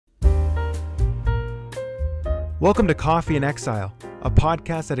Welcome to Coffee in Exile, a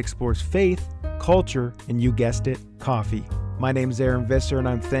podcast that explores faith, culture, and you guessed it, coffee. My name is Aaron Visser, and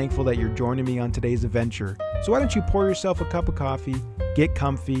I'm thankful that you're joining me on today's adventure. So why don't you pour yourself a cup of coffee, get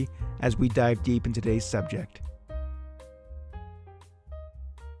comfy, as we dive deep into today's subject.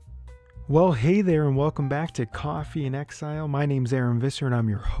 Well, hey there, and welcome back to Coffee in Exile. My name's Aaron Visser, and I'm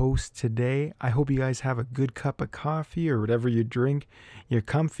your host today. I hope you guys have a good cup of coffee or whatever you drink. You're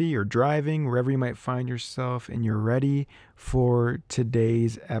comfy, you're driving, wherever you might find yourself, and you're ready for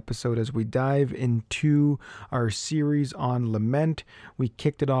today's episode as we dive into our series on lament. We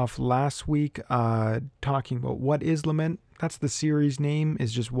kicked it off last week talking about what is lament. That's the series name,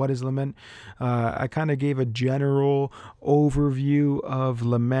 is just what is lament. I kind of gave a general overview of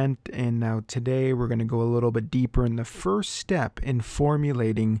lament, and now today we're going to go a little bit deeper in the first step in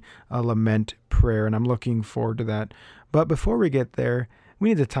formulating a lament prayer, and I'm looking forward to that. But before we get there, we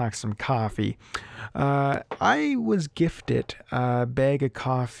need to talk some coffee. I was gifted a bag of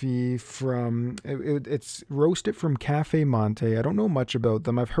coffee from, it's roasted from Cafe Monte. I don't know much about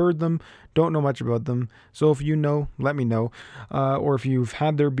them. I've heard them, don't know much about them. So if you know, let me know. Or if you've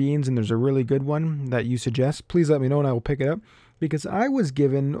had their beans and there's a really good one that you suggest, please let me know and I will pick it up. Because I was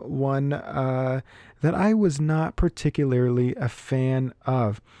given one that I was not particularly a fan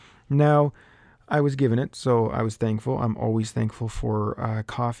of. Now, I was given it, so I was thankful. I'm always thankful for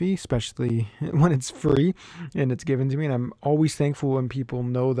coffee, especially when it's free and it's given to me. And I'm always thankful when people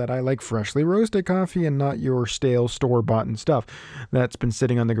know that I like freshly roasted coffee and not your stale store-bought and stuff that's been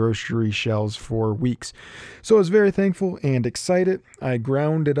sitting on the grocery shelves for weeks. So I was very thankful and excited. I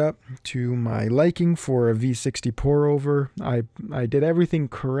ground it up to my liking for a V60 pour-over. I did everything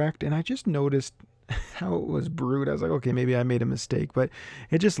correct, and I just noticed how it was brewed. I was like, okay, maybe I made a mistake, but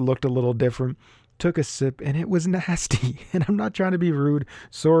it just looked a little different. Took a sip and it was nasty. And I'm not trying to be rude.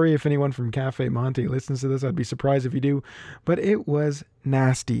 Sorry if anyone from Cafe Monte listens to this. I'd be surprised if you do. But it was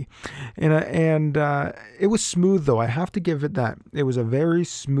nasty. And it was smooth though. I have to give it that. It was a very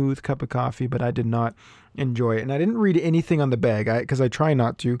smooth cup of coffee, but I did not enjoy it. And I didn't read anything on the bag because I try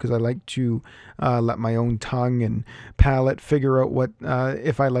not to, because I like to let my own tongue and palate figure out what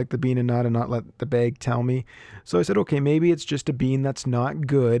if I like the bean or not, and not let the bag tell me. So I said, okay, maybe it's just a bean that's not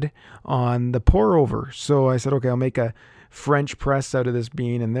good on the pour over. So I said, okay, I'll make a French press out of this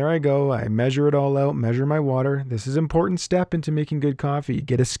bean, and there I go. I measure it all out, measure my water. This is an important step into making good coffee.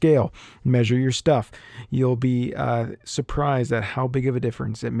 Get a scale, measure your stuff. You'll be surprised at how big of a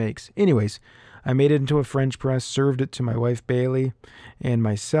difference it makes. Anyways, I made it into a French press, served it to my wife Bailey and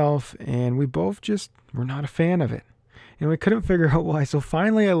myself, and we both just were not a fan of it. And we couldn't figure out why. So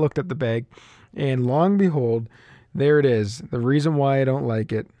finally I looked at the bag, and lo and behold, there it is. The reason why I don't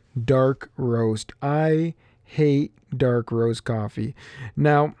like it: dark roast. I hate dark roast coffee.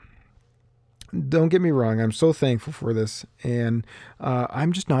 Now, don't get me wrong, I'm so thankful for this, and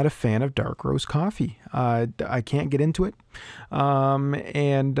I'm just not a fan of dark roast coffee. I can't get into it,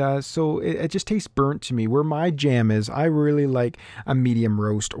 so it just tastes burnt to me. Where my jam is, I really like a medium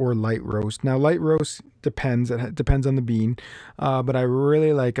roast or light roast. Now, light roast depends. It depends on the bean, but I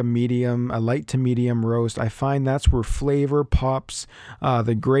really like a light to medium roast. I find that's where flavor pops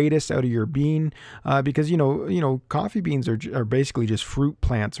the greatest out of your bean, because coffee beans are basically just fruit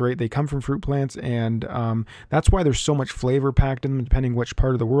plants, right? They come from fruit plants, and that's why there's so much flavor packed in them, depending which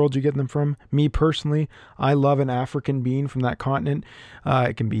part of the world you get them from. Me personally, I love an African bean from that continent.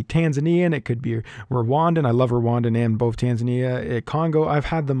 It can be Tanzanian, it could be Rwandan. I love Rwandan and both Tanzania, Congo. I've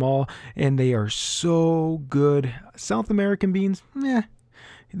had them all, and they are so good. South American beans,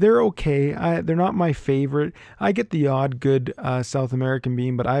 they're okay. They're not my favorite. I get the odd good South American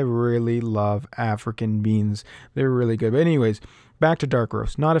bean, but I really love African beans. They're really good. But anyways, back to dark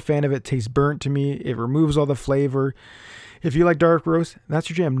roast. Not a fan of it. Tastes burnt to me. It removes all the flavor. If you like dark roast, that's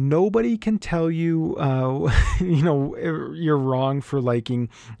your jam. Nobody can tell you, you're wrong for liking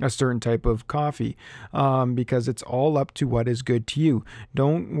a certain type of coffee, because it's all up to what is good to you.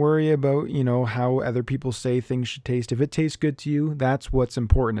 Don't worry about, how other people say things should taste. If it tastes good to you, that's what's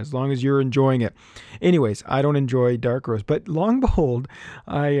important, as long as you're enjoying it. Anyways, I don't enjoy dark roast, but long behold,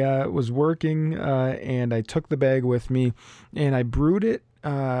 I was working and I took the bag with me and I brewed it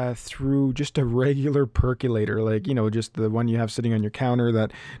through just a regular percolator, like, just the one you have sitting on your counter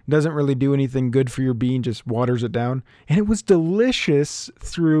that doesn't really do anything good for your bean, just waters it down. And it was delicious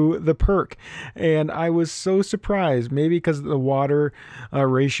through the perk. And I was so surprised, maybe because the water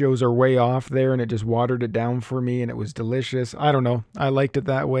ratios are way off there, and it just watered it down for me, and it was delicious. I don't know. I liked it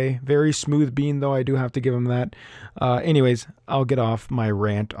that way. Very smooth bean, though. I do have to give them that. Anyways, I'll get off my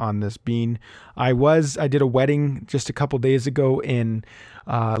rant on this bean. I did a wedding just a couple days ago in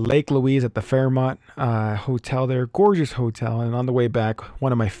Lake Louise at the Fairmont Hotel there. Gorgeous hotel. And on the way back,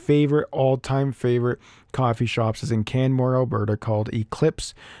 one of my favorite, all-time favorite coffee shops is in Canmore, Alberta, called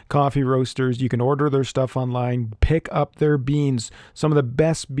Eclipse Coffee Roasters. You can order their stuff online, pick up their beans. Some of the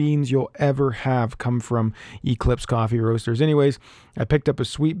best beans you'll ever have come from Eclipse Coffee Roasters. Anyways, I picked up a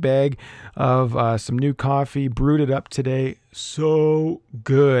sweet bag of some new coffee, brewed it up today. So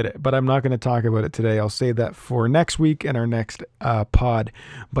good, but I'm not going to talk about it today. I'll save that for next week and our next pod.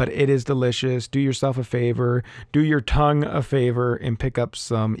 But it is delicious. Do yourself a favor, do your tongue a favor, and pick up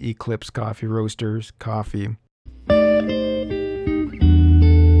some Eclipse Coffee Roasters coffee.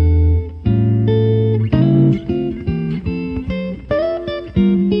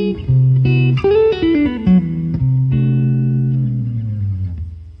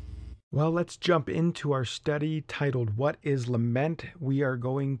 Well, let's jump into our study titled, What is Lament? We are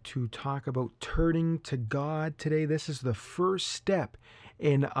going to talk about turning to God today. This is the first step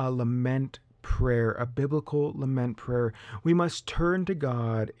in a lament prayer, a biblical lament prayer. We must turn to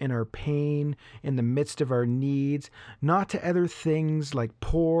God in our pain, in the midst of our needs, not to other things like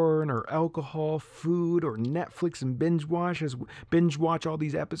porn or alcohol, food, or Netflix and binge watch all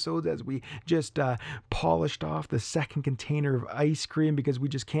these episodes as we just polished off the second container of ice cream because we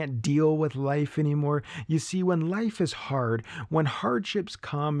just can't deal with life anymore. You see, when life is hard, when hardships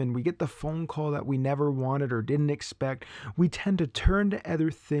come and we get the phone call that we never wanted or didn't expect, we tend to turn to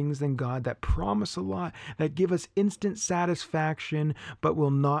other things than God that promise a lot, that give us instant satisfaction, but will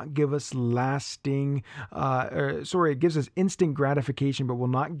not give us lasting, it gives us instant gratification, but will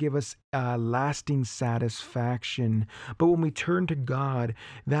not give us lasting satisfaction. But when we turn to God,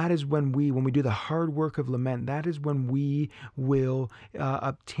 that is when we do the hard work of lament, that is when we will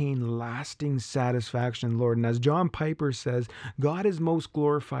obtain lasting satisfaction in the Lord. And as John Piper says, God is most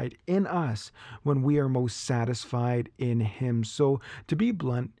glorified in us when we are most satisfied in Him. So to be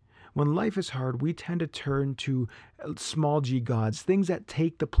blunt, when life is hard, we tend to turn to small g gods, things that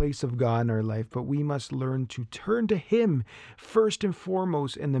take the place of God in our life, but we must learn to turn to Him first and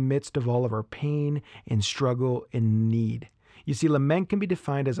foremost in the midst of all of our pain and struggle and need. You see, lament can be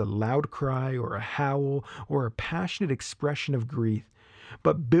defined as a loud cry or a howl or a passionate expression of grief.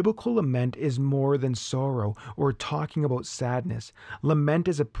 But biblical lament is more than sorrow or talking about sadness. Lament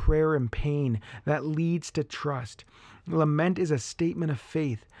is a prayer in pain that leads to trust. Lament is a statement of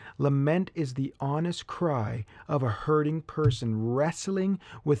faith. Lament is the honest cry of a hurting person wrestling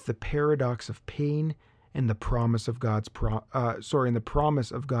with the paradox of pain and the promise of God's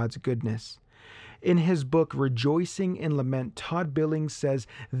goodness. In his book, Rejoicing in Lament, Todd Billings says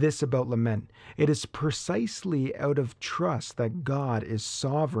this about lament. It is precisely out of trust that God is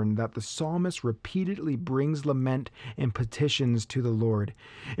sovereign that the psalmist repeatedly brings lament and petitions to the Lord.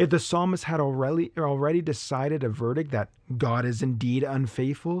 If the psalmist had already decided a verdict that God is indeed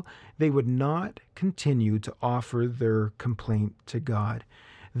unfaithful, they would not continue to offer their complaint to God.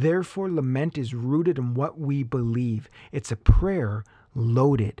 Therefore, lament is rooted in what we believe. It's a prayer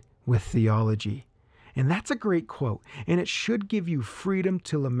loaded with theology. And that's a great quote, and it should give you freedom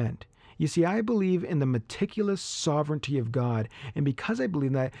to lament. You see, I believe in the meticulous sovereignty of God, and because I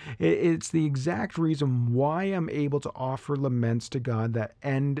believe that, it's the exact reason why I'm able to offer laments to God that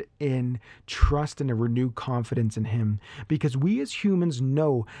end in trust and a renewed confidence in Him. Because we as humans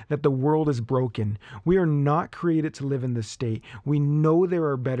know that the world is broken. We are not created to live in this state. We know there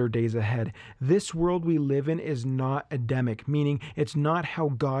are better days ahead. This world we live in is not Edenic, meaning it's not how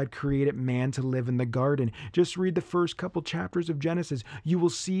God created man to live in the garden. Just read the first couple chapters of Genesis. You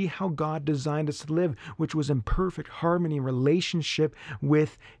will see how God designed us to live, which was in perfect harmony and relationship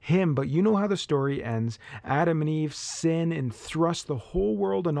with Him. But you know how the story ends. Adam and Eve sin and thrust the whole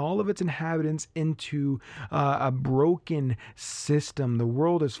world and all of its inhabitants into a broken system. The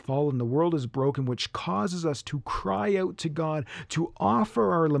world is fallen, the world is broken, which causes us to cry out to God, to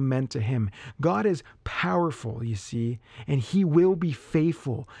offer our lament to Him. God is powerful, you see, and He will be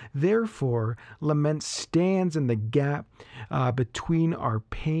faithful. Therefore, lament stands in the gap between our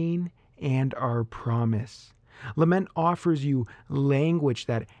pain and our promise. Lament offers you language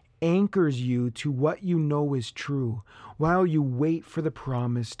that anchors you to what you know is true while you wait for the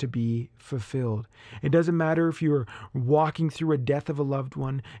promise to be fulfilled. It doesn't matter if you're walking through a death of a loved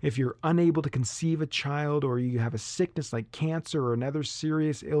one, if you're unable to conceive a child, or you have a sickness like cancer or another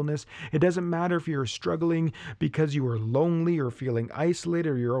serious illness. It doesn't matter if you're struggling because you are lonely or feeling isolated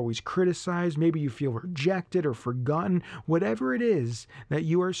or you're always criticized. Maybe you feel rejected or forgotten. Whatever it is that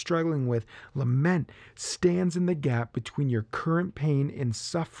you are struggling with, lament stands in the gap between your current pain and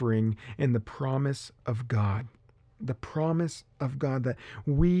suffering and the promise of God. the promise of God that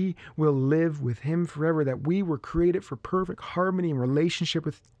we will live with him forever, that we were created for perfect harmony and relationship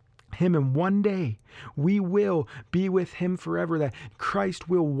with him, and one day we will be with him forever, that Christ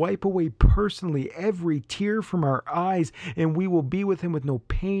will wipe away personally every tear from our eyes, and we will be with him with no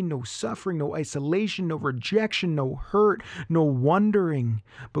pain, no suffering, no isolation, no rejection, no hurt, no wondering,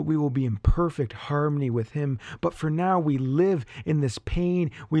 but we will be in perfect harmony with him. But for now, we live in this pain,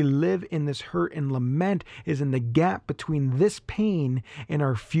 we live in this hurt, and lament is in the gap between this pain and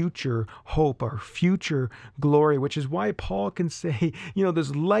our future hope, our future glory, which is why Paul can say,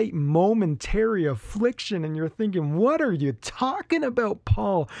 this light momentary affliction, and you're thinking, what are you talking about,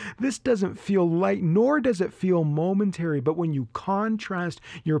 Paul? This doesn't feel light, nor does it feel momentary. But when you contrast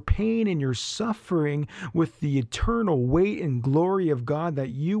your pain and your suffering with the eternal weight and glory of God, that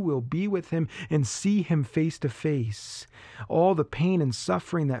you will be with him and see him face to face, all the pain and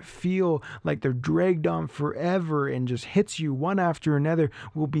suffering that feel like they're dragged on forever and just hits you one after another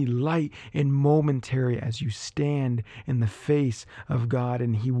will be light and momentary as you stand in the face of God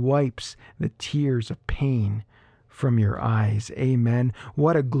and he wipes the tears of pain from your eyes. Amen.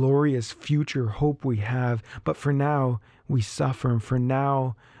 What a glorious future hope we have. But for now, we suffer, and for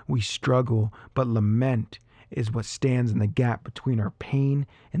now, we struggle. But lament is what stands in the gap between our pain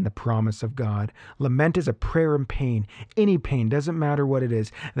and the promise of God. Lament is a prayer in pain, any pain, doesn't matter what it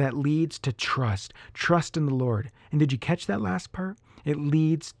is, that leads to trust in the Lord. And did you catch that last part? It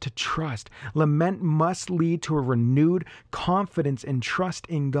leads to trust. Lament must lead to a renewed confidence and trust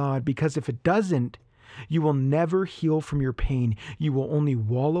in God, because if it doesn't, you will never heal from your pain. You will only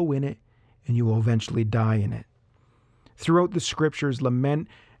wallow in it, and you will eventually die in it. Throughout the scriptures, lament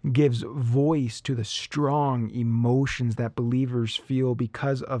gives voice to the strong emotions that believers feel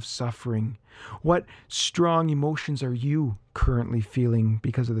because of suffering. What strong emotions are you currently feeling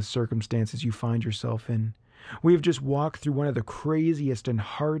because of the circumstances you find yourself in? We have just walked through one of the craziest and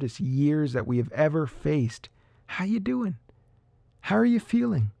hardest years that we have ever faced. How you doing? How are you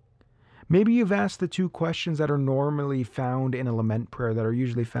feeling? Maybe you've asked the two questions that are normally found in a lament prayer, that are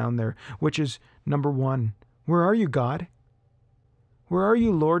usually found there, which is, number one, where are you, God? Where are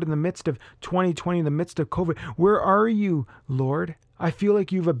you, Lord, in the midst of 2020, in the midst of COVID? Where are you, Lord? I feel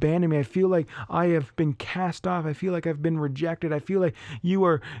like you've abandoned me. I feel like I have been cast off. I feel like I've been rejected. I feel like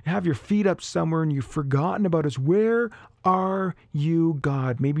you have your feet up somewhere and you've forgotten about us. Where are you,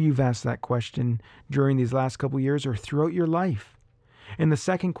 God? Maybe you've asked that question during these last couple of years or throughout your life. And the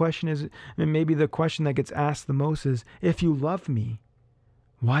second question is, and maybe the question that gets asked the most is, if you love me,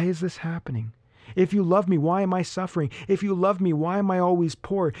 why is this happening? If you love me, why am I suffering? If you love me, why am I always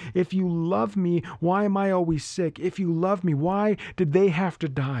poor? If you love me, why am I always sick? If you love me, why did they have to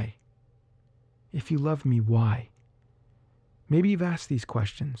die? If you love me, why? Maybe you've asked these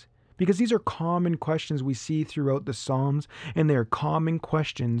questions because these are common questions we see throughout the Psalms, and they are common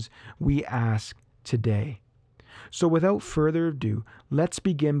questions we ask today. So without further ado, let's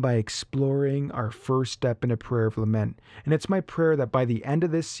begin by exploring our first step in a prayer of lament. And it's my prayer that by the end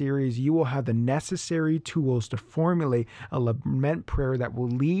of this series, you will have the necessary tools to formulate a lament prayer that will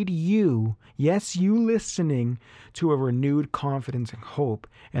lead you, yes, you listening, to a renewed confidence and hope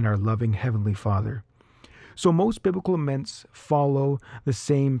in our loving Heavenly Father. So most biblical laments follow the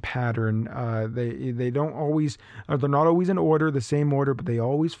same pattern. They don't always, they're not always in order, the same order, but they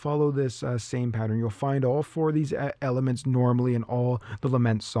always follow this same pattern. You'll find all four of these elements normally in all the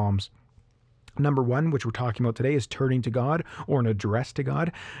lament psalms. Number one, which we're talking about today, is turning to God or an address to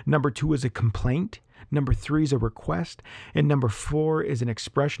God. Number two is a complaint. Number three is a request. And number four is an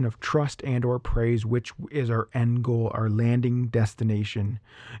expression of trust and or praise, which is our end goal, our landing destination.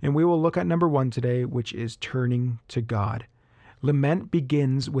 And we will look at number one today, which is turning to God. Lament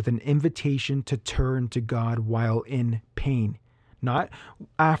begins with an invitation to turn to God while in pain. Not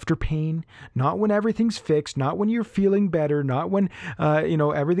after pain, not when everything's fixed, not when you're feeling better, not when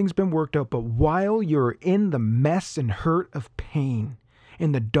everything's been worked out, but while you're in the mess and hurt of pain.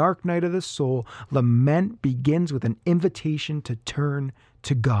 In the dark night of the soul, lament begins with an invitation to turn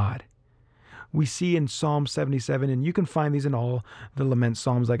to God. We see in Psalm 77, and you can find these in all the lament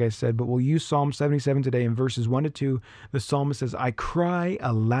psalms, like I said, but we'll use Psalm 77 today in verses 1 to 2. The psalmist says, I cry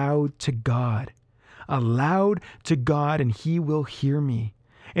aloud to God, and he will hear me.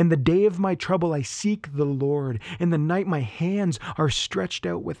 In the day of my trouble, I seek the Lord. In the night, my hands are stretched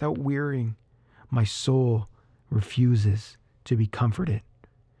out without wearying. My soul refuses to be comforted.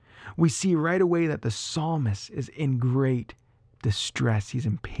 We see right away that the psalmist is in great distress. He's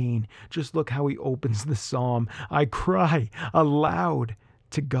in pain. Just look how he opens the psalm. I cry aloud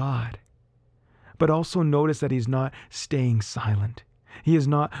to God. But also notice that he's not staying silent. He is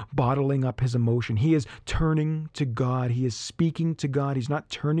not bottling up his emotion. He is turning to God. He is speaking to God. He's not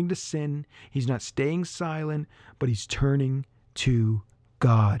turning to sin. He's not staying silent, but he's turning to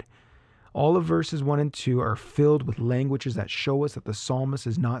God. All of verses 1 and 2 are filled with languages that show us that the psalmist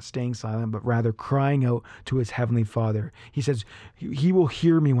is not staying silent, but rather crying out to his heavenly Father. He says, he will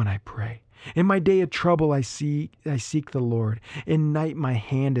hear me when I pray. In my day of trouble, I seek the Lord. In night, my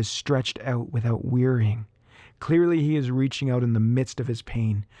hand is stretched out without wearying. Clearly, he is reaching out in the midst of his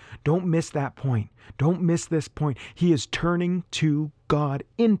pain. Don't miss that point. Don't miss this point. He is turning to God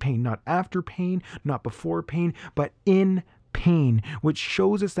in pain, not after pain, not before pain, but in pain, which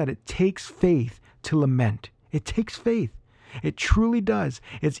shows us that it takes faith to lament. It takes faith. It truly does.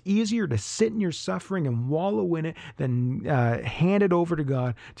 It's easier to sit in your suffering and wallow in it than hand it over to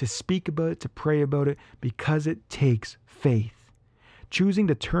God, to speak about it, to pray about it, because it takes faith. Choosing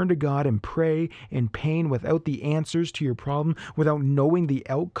to turn to God and pray in pain without the answers to your problem, without knowing the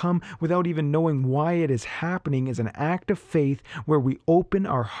outcome, without even knowing why it is happening, is an act of faith where we open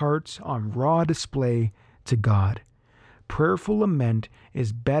our hearts on raw display to God. Prayerful lament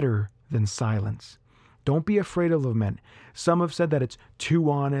is better than silence. Don't be afraid of lament. Some have said that it's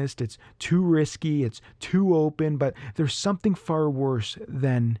too honest, it's too risky, it's too open, but there's something far worse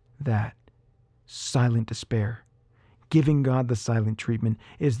than that. Silent despair. Giving God the silent treatment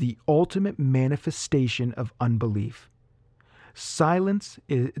is the ultimate manifestation of unbelief. Silent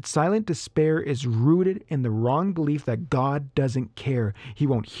despair is rooted in the wrong belief that God doesn't care. He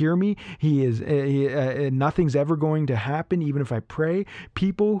won't hear me. Nothing's ever going to happen, even if I pray.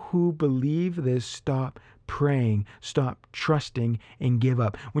 People who believe this stop praying, stop trusting, and give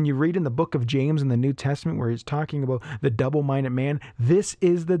up. When you read in the book of James in the New Testament where he's talking about the double-minded man, this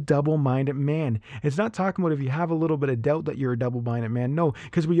is the double-minded man. It's not talking about if you have a little bit of doubt that you're a double-minded man. No,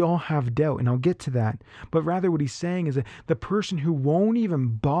 because we all have doubt, and I'll get to that. But rather what he's saying is that the person who won't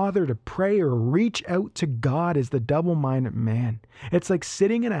even bother to pray or reach out to God is the double-minded man. It's like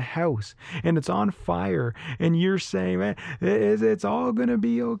sitting in a house and it's on fire and you're saying, man, it's all going to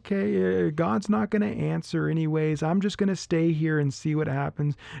be okay. God's not going to answer anyways. I'm just going to stay here and see what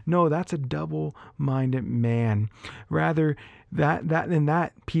happens. No, that's a double-minded man. Rather,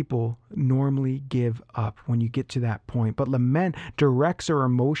 that people normally give up when you get to that point. But lament directs our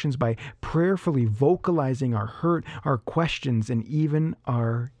emotions by prayerfully vocalizing our hurt, our questions, and even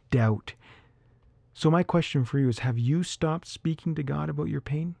our doubt. So my question for you is, have you stopped speaking to God about your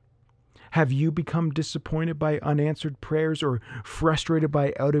pain? Have you become disappointed by unanswered prayers or frustrated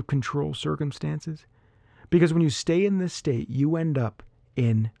by out of control circumstances? Because when you stay in this state, you end up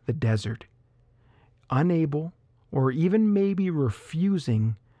in the desert, unable or even maybe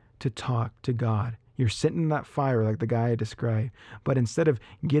refusing to talk to God. You're sitting in that fire like the guy I described, but instead of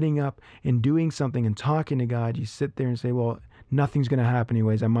getting up and doing something and talking to God, you sit there and say, well, nothing's going to happen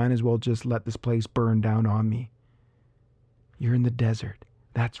anyways. I might as well just let this place burn down on me. You're in the desert.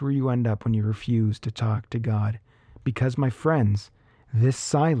 That's where you end up when you refuse to talk to God. Because, my friends, this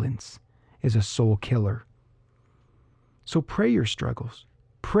silence is a soul killer. So pray your struggles.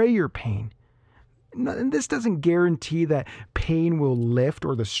 Pray your pain. And this doesn't guarantee that pain will lift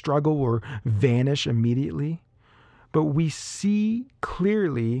or the struggle will vanish immediately. But we see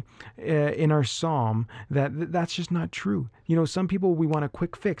clearly in our psalm that that's just not true. You know, some people, we want a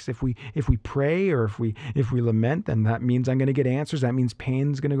quick fix. If we pray or if we lament, then that means I'm going to get answers. That means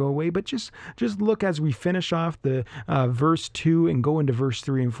pain's going to go away. But just look as we finish off the verse 2 and go into verse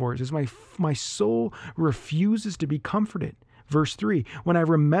 3 and 4. It says, my soul refuses to be comforted. Verse 3, when I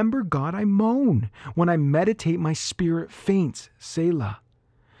remember God, I moan. When I meditate, my spirit faints. Selah.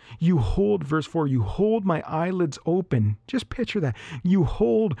 Verse 4, you hold my eyelids open. Just picture that. You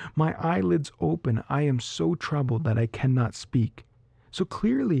hold my eyelids open. I am so troubled that I cannot speak. So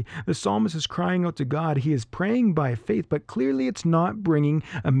clearly, the psalmist is crying out to God. He is praying by faith, but clearly it's not bringing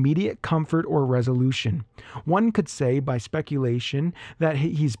immediate comfort or resolution. One could say, by speculation, that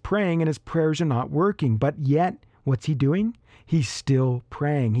he's praying and his prayers are not working, but yet, what's he doing? He's still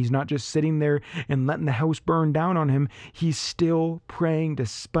praying. He's not just sitting there and letting the house burn down on him. He's still praying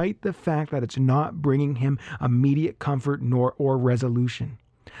despite the fact that it's not bringing him immediate comfort or resolution.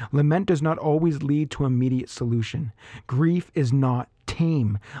 Lament does not always lead to immediate solution. Grief is not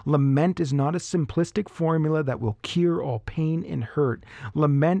tame. Lament is not a simplistic formula that will cure all pain and hurt.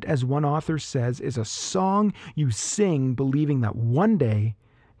 Lament, as one author says, is a song you sing believing that one day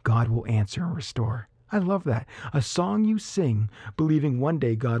God will answer and restore. I love that. A song you sing, believing one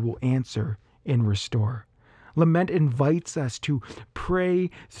day God will answer and restore. Lament invites us to pray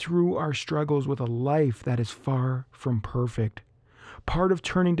through our struggles with a life that is far from perfect. Part of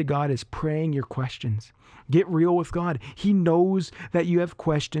turning to God is praying your questions. Get real with God. He knows that you have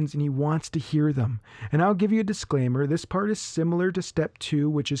questions and He wants to hear them. And I'll give you a disclaimer. This part is similar to step 2,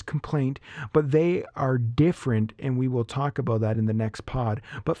 which is complaint, but they are different, and we will talk about that in the next pod.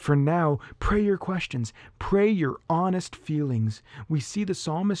 But for now, pray your questions. Pray your honest feelings. We see the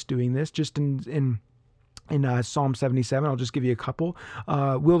psalmist doing this just in Psalm 77. I'll just give you a couple.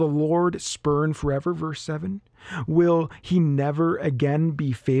 Will the Lord spurn forever? Verse 7. Will He never again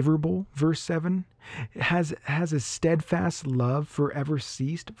be favorable? Verse 7. Has His steadfast love forever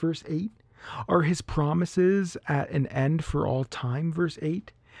ceased? Verse 8. Are His promises at an end for all time? Verse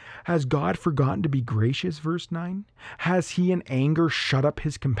 8. Has God forgotten to be gracious? Verse 9. Has He in anger shut up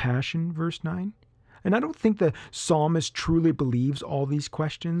His compassion? Verse 9. And I don't think the psalmist truly believes all these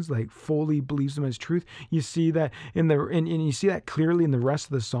questions, like fully believes them as truth. You see that and you see that clearly in the rest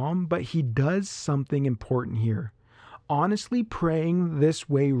of the psalm, but he does something important here. Honestly praying this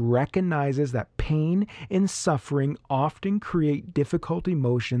way recognizes that pain and suffering often create difficult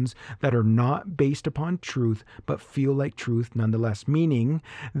emotions that are not based upon truth, but feel like truth nonetheless, meaning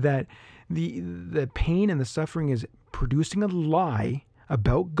that the pain and the suffering is producing a lie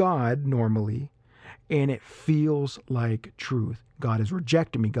about God normally, and it feels like truth. God has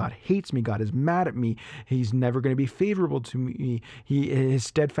rejected me. God hates me. God is mad at me. He's never going to be favorable to me. His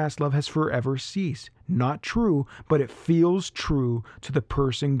steadfast love has forever ceased. Not true, but it feels true to the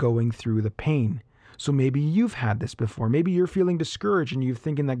person going through the pain. So maybe you've had this before. Maybe you're feeling discouraged and you're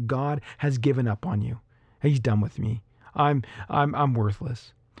thinking that God has given up on you. He's done with me. I'm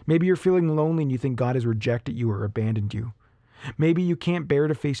worthless. Maybe you're feeling lonely and you think God has rejected you or abandoned you. Maybe you can't bear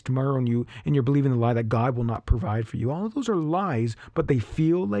to face tomorrow and you're believing the lie that God will not provide for you. All of those are lies, but they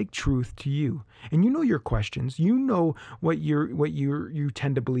feel like truth to you. And you know your questions. You know what you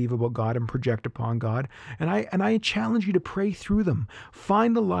tend to believe about God and project upon God. And I challenge you to pray through them.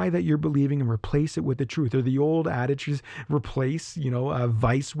 Find the lie that you're believing and replace it with the truth. Or the old adage is replace,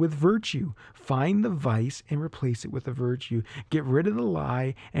 vice with virtue. Find the vice and replace it with the virtue. Get rid of the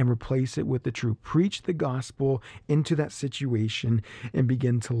lie and replace it with the truth. Preach the gospel into that situation and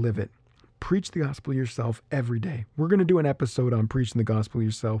begin to live it. Preach the gospel yourself every day. We're going to do an episode on preaching the gospel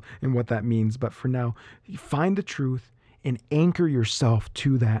yourself and what that means. But for now, find the truth and anchor yourself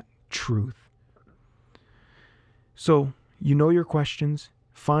to that truth. So you know your questions,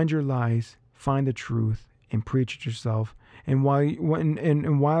 find your lies, find the truth, and preach it yourself. And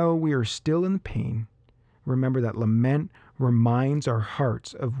while we are still in pain, remember that lament reminds our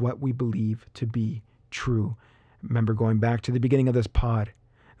hearts of what we believe to be true. Remember, going back to the beginning of this pod,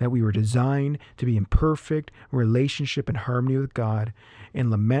 that we were designed to be in perfect relationship and harmony with God.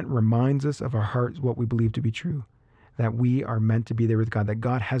 And lament reminds us of our hearts what we believe to be true. That we are meant to be there with God. That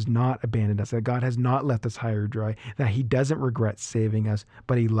God has not abandoned us. That God has not left us high or dry. That He doesn't regret saving us,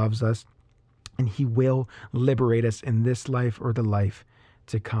 but He loves us. And He will liberate us in this life or the life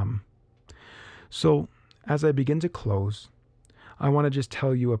to come. So, as I begin to close, I want to just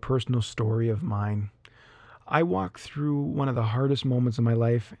tell you a personal story of mine. I walked through one of the hardest moments of my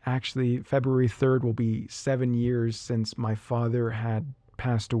life. Actually, February 3rd will be 7 years since my father had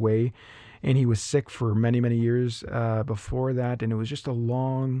passed away, and he was sick for many, many years before that, and it was just a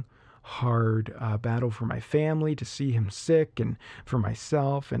long, hard battle for my family to see him sick, and for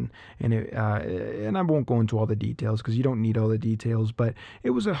myself, and I won't go into all the details because you don't need all the details, but it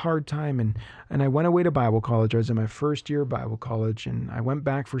was a hard time, and I went away to Bible college. I was in my first year of Bible college, and I went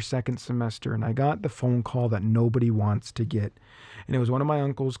back for second semester, and I got the phone call that nobody wants to get, and it was one of my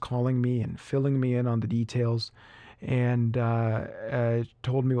uncles calling me and filling me in on the details, and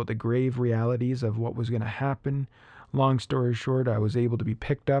told me about the grave realities of what was going to happen. Long story short, I was able to be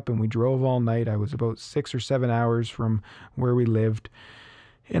picked up and we drove all night. I was about 6 or 7 hours from where we lived.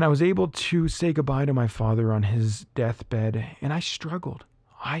 And I was able to say goodbye to my father on his deathbed. And I struggled.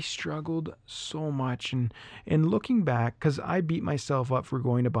 I struggled so much. And looking back, because I beat myself up for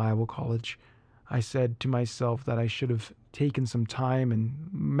going to Bible college, I said to myself that I should have taken some time and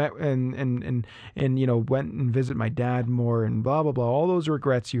met and went and visit my dad more and blah blah blah, all those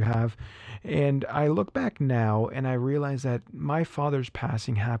regrets you have. And I look back now and I realize that my father's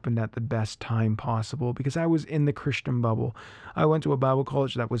passing happened at the best time possible because I was in the Christian bubble. I went to a Bible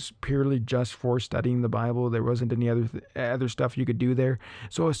college that was purely just for studying the Bible. There wasn't any other stuff you could do there.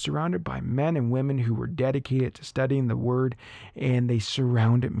 So I was surrounded by men and women who were dedicated to studying the Word, and they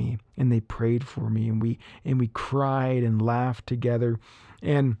surrounded me and they prayed for me, and we cried and laughed together.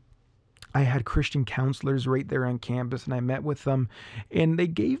 And I had Christian counselors right there on campus, and I met with them, and they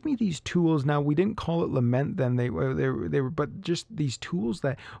gave me these tools. Now, we didn't call it lament then; they were, but just these tools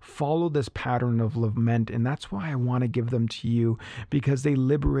that follow this pattern of lament, and that's why I want to give them to you, because they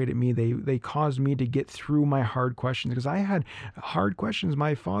liberated me. They caused me to get through my hard questions, because I had hard questions.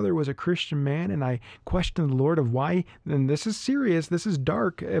 My father was a Christian man, and I questioned the Lord of why. And this is serious. This is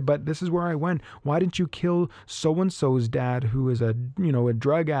dark, but this is where I went. Why didn't you kill so and so's dad, who is a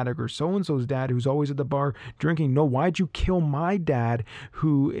drug addict, or so and so's dad who's always at the bar drinking? No, why'd you kill my dad,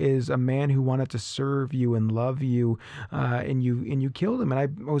 who is a man who wanted to serve you and love you, and you killed him? And I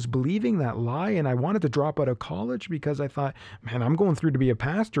was believing that lie, and I wanted to drop out of college because I thought, man, I'm going through to be a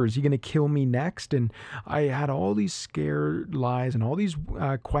pastor. Is he going to kill me next? And I had all these scared lies and all these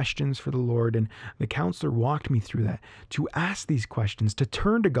questions for the Lord, and the counselor walked me through that, to ask these questions, to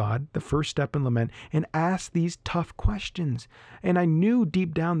turn to God, the first step in lament, and ask these tough questions. And I knew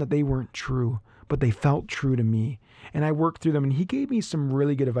deep down that they weren't true, but they felt true to me. And I worked through them, and he gave me some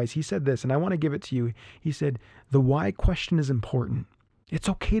really good advice. He said this, and I want to give it to you. He said, the why question is important. It's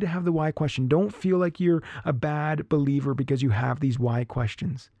okay to have the why question. Don't feel like you're a bad believer because you have these why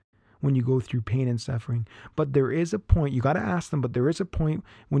questions when you go through pain and suffering. But there is a point, you got to ask them, but there is a point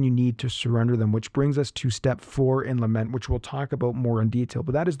when you need to surrender them, which brings us to step 4 in lament, which we'll talk about more in detail.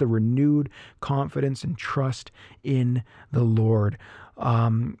 But that is the renewed confidence and trust in the Lord.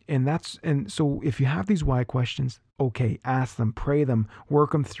 And so if you have these why questions, okay, ask them, pray them,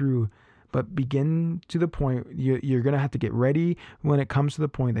 work them through. But begin to the point, you're going to have to get ready when it comes to the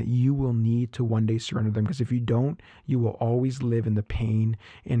point that you will need to one day surrender them. Because if you don't, you will always live in the pain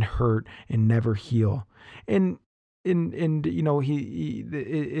and hurt and never heal. And he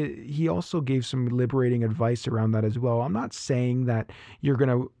also gave some liberating advice around that as well. I'm not saying that you're going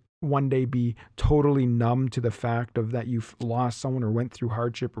to one day be totally numb to the fact of that you've lost someone or went through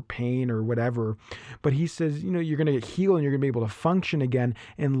hardship or pain or whatever. But he says, you're going to get healed and you're going to be able to function again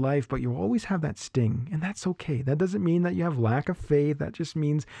in life, but you'll always have that sting. And that's okay. That doesn't mean that you have lack of faith. That just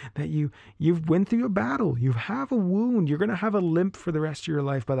means that you've went through a battle. You have a wound. You're going to have a limp for the rest of your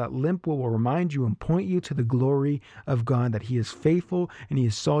life, but that limp will remind you and point you to the glory of God, that he is faithful and he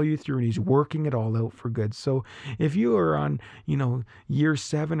has saw you through and he's working it all out for good. So if you are on, year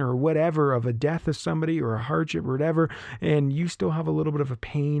 7 or whatever of a death of somebody or a hardship or whatever, and you still have a little bit of a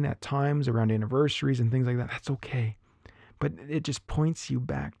pain at times around anniversaries and things like that, that's okay. But it just points you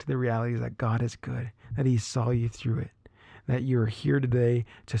back to the reality that God is good, that he saw you through it, that you're here today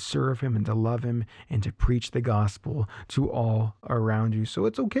to serve him and to love him and to preach the gospel to all around you. So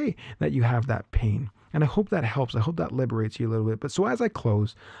it's okay that you have that pain. And I hope that helps. I hope that liberates you a little bit. But so as I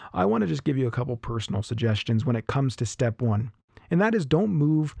close, I want to just give you a couple personal suggestions when it comes to step 1. And that is, don't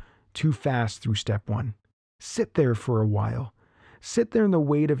move too fast through step 1. Sit there for a while. Sit there in the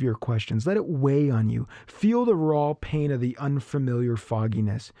weight of your questions. Let it weigh on you. Feel the raw pain of the unfamiliar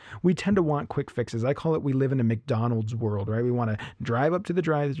fogginess. We tend to want quick fixes. I call it, we live in a McDonald's world, right? We want to drive up to the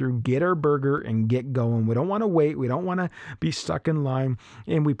drive-thru, get our burger, and get going. We don't want to wait. We don't want to be stuck in line.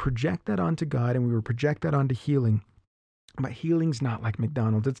 And we project that onto God, and we project that onto healing. But healing's not like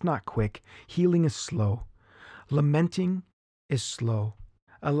McDonald's. It's not quick. Healing is slow. Lamenting is slow.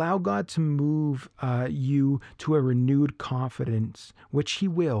 Allow God to move you to a renewed confidence, which he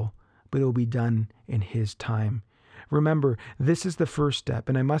will, but it will be done in his time. Remember, this is the first step,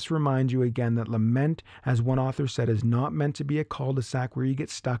 and I must remind you again that lament, as one author said, is not meant to be a cul-de-sac where you get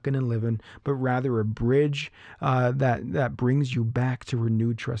stuck in and living, but rather a bridge that brings you back to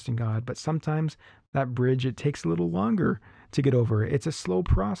renewed trust in God. But sometimes that bridge, it takes a little longer to get over it. It's a slow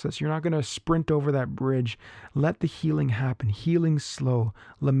process. You're not going to sprint over that bridge. Let the healing happen. Healing's slow.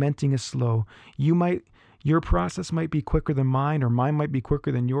 Lamenting is slow. Your process might be quicker than mine, or mine might be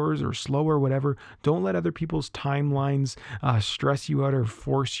quicker than yours, or slower, whatever. Don't let other people's timelines stress you out or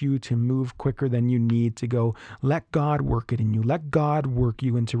force you to move quicker than you need to go. Let God work it in you. Let God work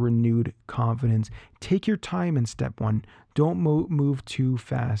you into renewed confidence. Take your time in step 1. Don't move too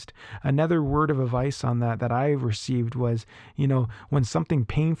fast. Another word of advice on that I received was, when something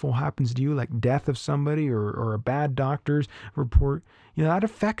painful happens to you, like death of somebody or a bad doctor's report, that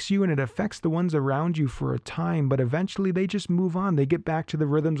affects you and it affects the ones around you for a time, but eventually they just move on. They get back to the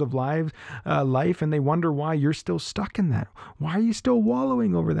rhythms of life, and they wonder why you're still stuck in that. Why are you still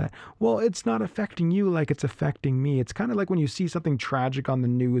wallowing over that? Well, it's not affecting you like it's affecting me. It's kind of like when you see something tragic on the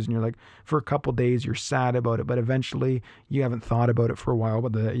news and you're like, for a couple days you're sad about it, but eventually you haven't thought about it for a while,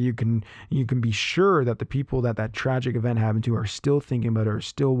 but you can be sure that the people that tragic event happened to are still thinking about it, are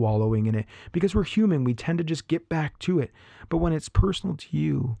still wallowing in it, because we're human. We tend to just get back to it. But when it's personal to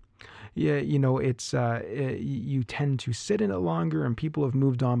you, yeah, you tend to sit in it longer and people have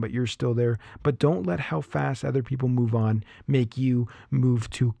moved on, but you're still there. But don't let how fast other people move on make you move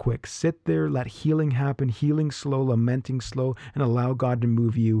too quick. Sit there, let healing happen, healing slow, lamenting slow, and allow God to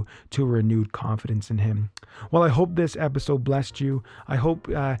move you to a renewed confidence in Him. Well, I hope this episode blessed you. I hope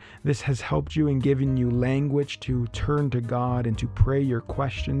this has helped you and given you language to turn to God and to pray your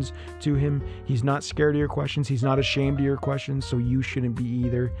questions to Him. He's not scared of your questions. He's not ashamed of your questions, so you shouldn't be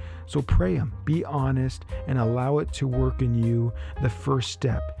either. So pray Him, be honest, and allow it to work in you, the first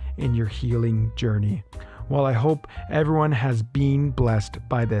step in your healing journey. Well, I hope everyone has been blessed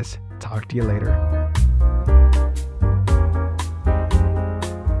by this. Talk to you later.